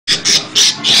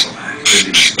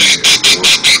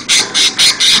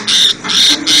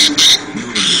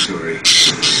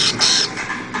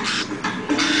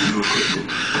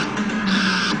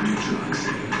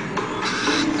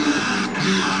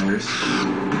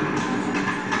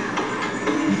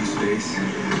space,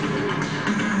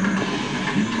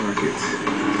 new markets.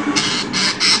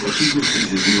 Achievement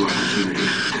seizes new opportunity.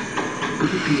 Go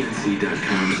to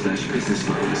pnc.com/business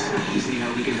loans to see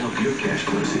how we can help your cash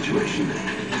flow situation.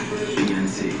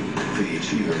 PNC, for the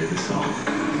achiever of us all.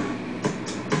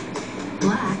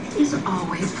 Black is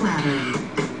always flattering.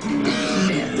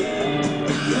 Myth.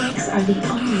 Flakes are the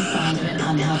only sign of an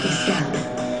unhealthy scalp.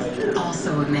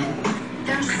 Also a myth.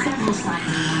 There are several signs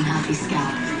of an unhealthy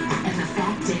scalp. And the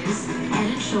fact is,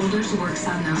 Head & Shoulders works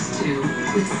on those too,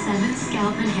 with 7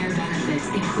 scalp and hair benefits,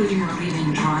 including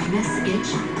relieving dryness,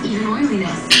 itch, even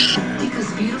oiliness.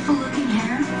 Because beautiful looking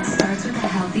hair starts with a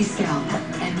healthy scalp,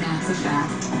 and that's a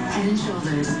fact. Head &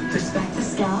 Shoulders, respect the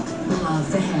scalp, love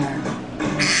the hair.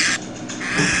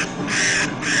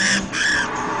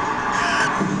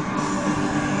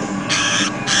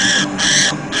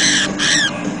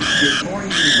 Get 4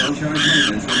 years no-charge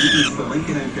maintenance when you use the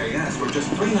Lincoln MKS for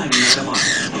just $3.99 a month.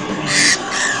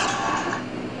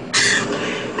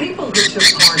 People who took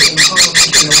part in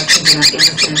parliamentary elections in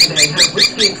Afghanistan today had a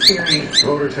risky experience.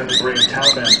 Voters had to bring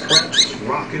Taliban threats,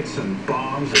 rockets, and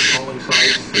bombs at polling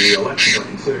sites. The elections are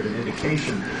considered an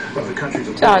indication of the country's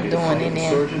ability to fight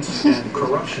insurgents and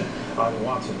corruption. Ivan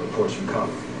Watson reports from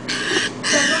Kabul.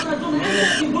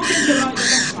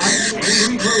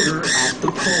 Angry voter at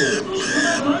the polls,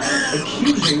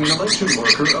 accusing an election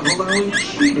worker of allowing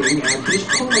cheating at his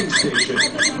polling station.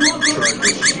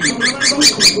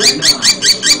 Charges quickly denied.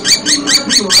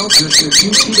 Meanwhile, just a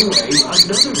few feet away,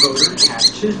 another voter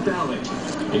cast his ballot,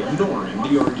 ignoring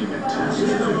the argument.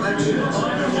 Elections in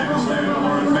Afghanistan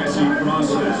are a messy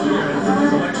process.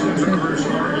 Election observers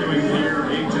arguing here,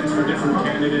 agents for different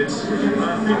candidates.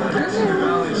 Casting your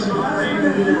ballots in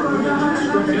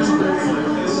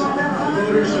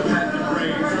voters have had to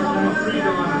brave a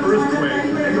pre-dawn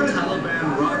earthquake, Taliban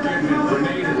rocket and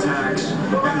grenade attacks,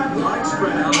 and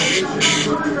widespread allegations.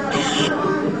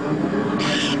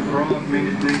 From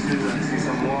many places, I see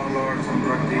some warlords, some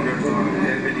drug dealers are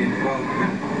heavily involved.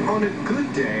 On a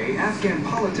good day, Afghan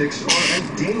politics are a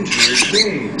dangerous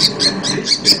game. And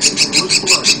this day was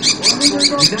bloody.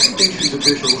 United Nations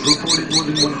officials reported more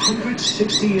than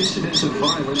 160 incidents of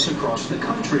violence across the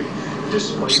country,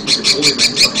 despite the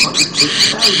deployment of hundreds of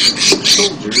thousands of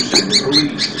soldiers and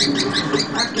police.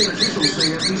 Afghan officials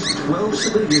say at least 12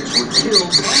 civilians were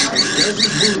killed and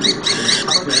dozens wounded in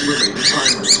Taliban-related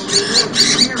violence.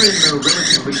 Here in the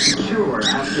relatively secure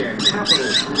Afghan capital,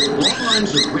 long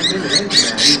lines of women and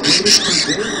men waited for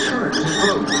their turn to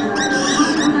vote. I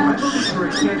voted for a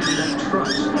candidate I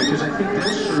trust because I think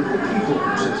they'll serve the people,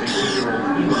 says 18-year-old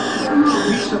Ima.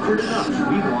 We suffered enough.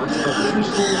 We want a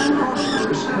peaceful,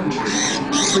 prosperous country.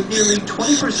 But nearly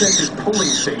 20% of polling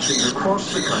stations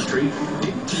across the country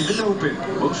didn't even open,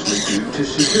 mostly due to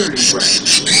security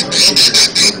threats.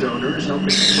 International donors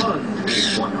helping fund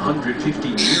this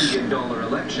 $150 million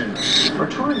election are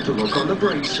trying to look on the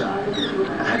bright side.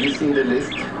 Have you seen the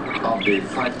list of the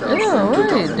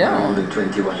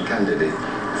 2,921 candidates?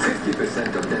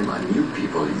 50% of them are new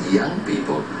people, young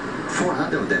people.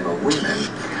 400 of them are women.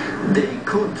 They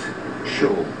could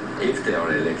show, if they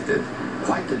are elected,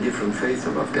 quite a different face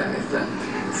of Afghanistan.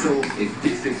 So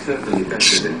this is certainly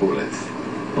better than bullets.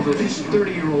 Although this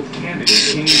 30-year-old candidate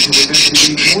came to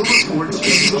investigate more reports of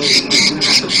voting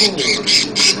at the polls.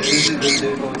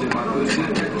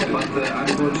 But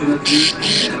unfortunately,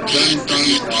 Afghanistan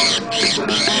is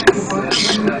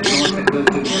not a good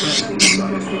democracy.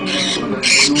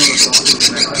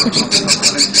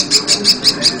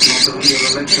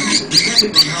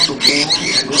 Depending on how the long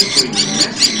and likely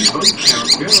messy vote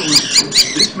count goes,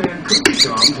 this man could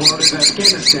become part of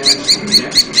Afghanistan's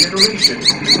next generation of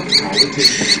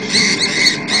politicians.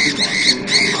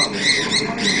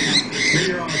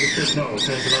 Meteorologist Chris Knowles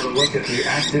has another look at the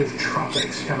active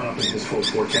tropics coming up in his full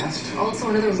forecast. Also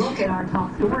another look at our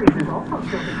top stories is also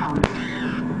still to come.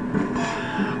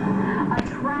 A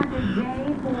tragic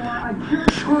day for a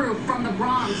church group from the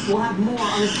Bronx. We'll have more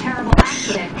on this terrible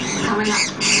accident coming up.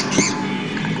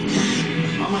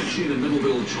 I might see in Middle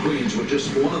Village, Queens, with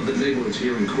just one of the neighborhoods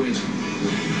here in Queens.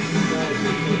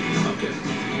 Okay.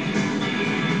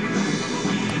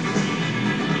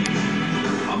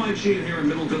 I might see it here in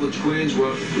Middle Village, Queens,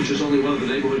 which is only one of the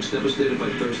neighborhoods devastated by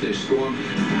Thursday's storm.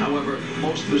 However,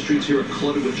 most of the streets here are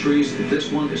cluttered with trees. This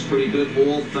one is pretty good,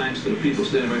 all thanks to the people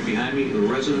standing right behind me, the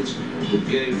residents who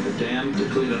gave a damn to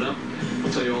clean it up.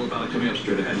 I'll tell you all about it coming up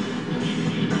straight ahead.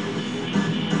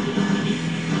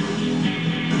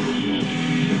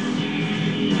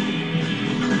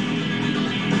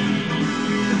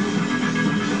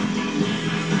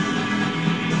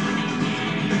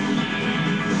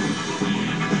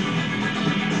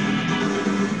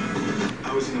 I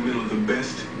was in the middle of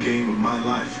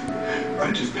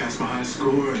I just passed my high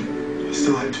score and I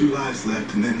still had 2 lives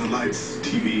left, and then the lights,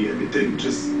 TV, everything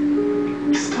just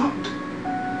stopped.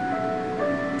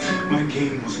 My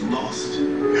game was lost.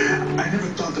 I never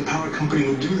thought the power company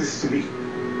would do this to me.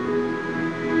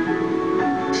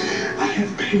 I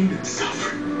have pain and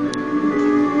suffering.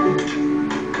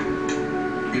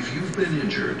 If you've been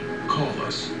injured, call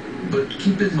us. But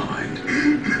keep in mind,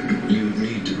 you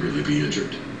need to really be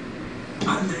injured.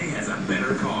 Hyundai has a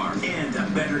better car and a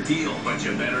better deal, but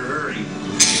you better hurry.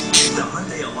 The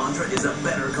Hyundai Elantra is a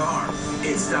better car.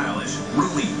 It's stylish,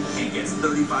 roomy, and gets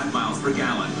 35 miles per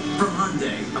gallon. From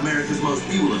Hyundai, America's most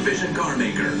fuel-efficient car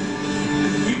maker.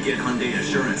 You get Hyundai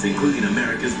Assurance, including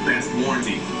America's best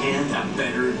warranty, and a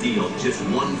better deal. Just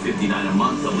 $159 a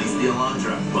month to lease the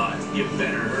Elantra. But you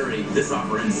better hurry. This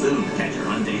offer ends soon at your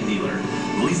Hyundai dealer.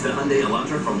 Lease the Hyundai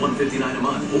Elantra for $159 a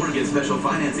month, or get special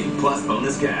financing plus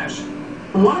bonus cash.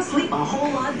 Want to sleep a whole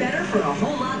lot better for a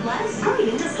whole lot less?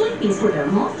 Hurry into Sleepy's for their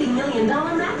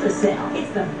multi-million-dollar mattress sale.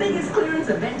 It's the biggest clearance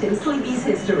event in Sleepy's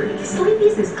history.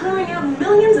 Sleepy's is clearing out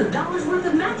millions of dollars worth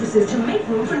of mattresses to make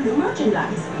room for new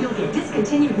merchandise. You'll get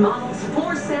discontinued models,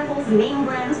 floor samples, name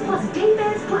brands, plus day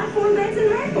beds, platform beds,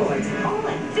 and headboards. All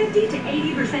at 50 to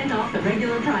 80% off the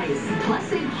regular price. Plus,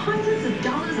 save hundreds of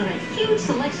dollars on a huge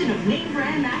selection of name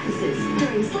brand mattresses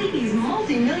during Sleepy's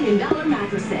multi-million-dollar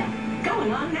mattress sale.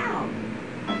 Going on now.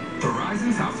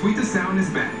 Horizons How Sweet the Sound is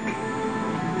back.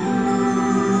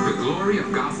 The glory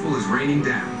of gospel is raining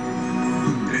down.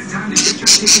 And it's time to get your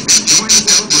tickets and join the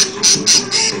celebration.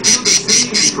 Feel the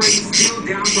singing and praise spill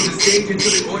down from the stage into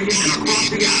the audience and across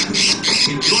the aisles.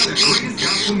 Enjoy the greatest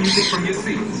gospel music from your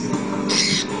seats.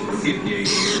 If you're able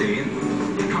to stay in,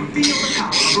 come feel the power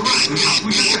of Horizons How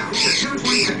Sweet the Sound, September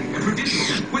 22nd at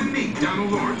Tradition with me, Donald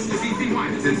Lawrence, C.C.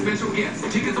 Winans, and special guests.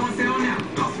 Tickets on sale now.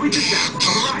 How Sweet the Sound of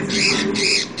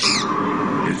Horizons.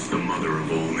 It's the mother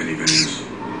of all minivans.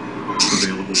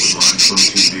 Available with live phone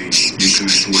TV,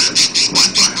 Uconnect Web,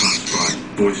 Wi-Fi hotspot,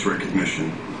 voice recognition,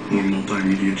 more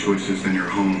multimedia choices than your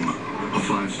home, a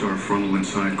 5-star frontal and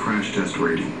side crash test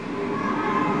rating.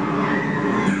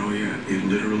 And oh yeah, it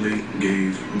literally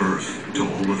gave birth to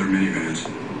all other minivans.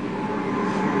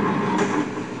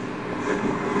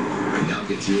 Now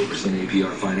get 0%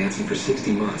 APR financing for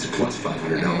 60 months, plus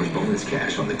 $500 bonus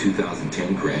cash on the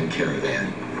 2010 Grand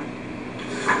Caravan.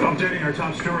 Updating our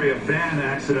top story, a van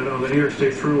accident on the New York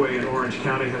State Thruway in Orange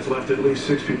County has left at least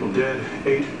 6 people dead,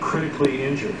 8 critically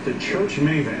injured. The church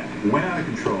minivan went out of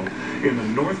control in the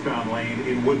northbound lane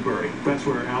in Woodbury. That's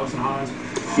where Allison Hans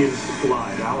is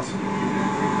live. Allison.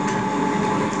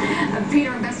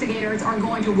 Peter, investigators are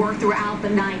going to work throughout the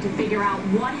night to figure out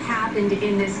what happened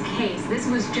in this case. This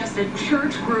was just a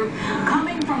church group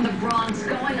coming from the Bronx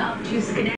going up to Schenectady.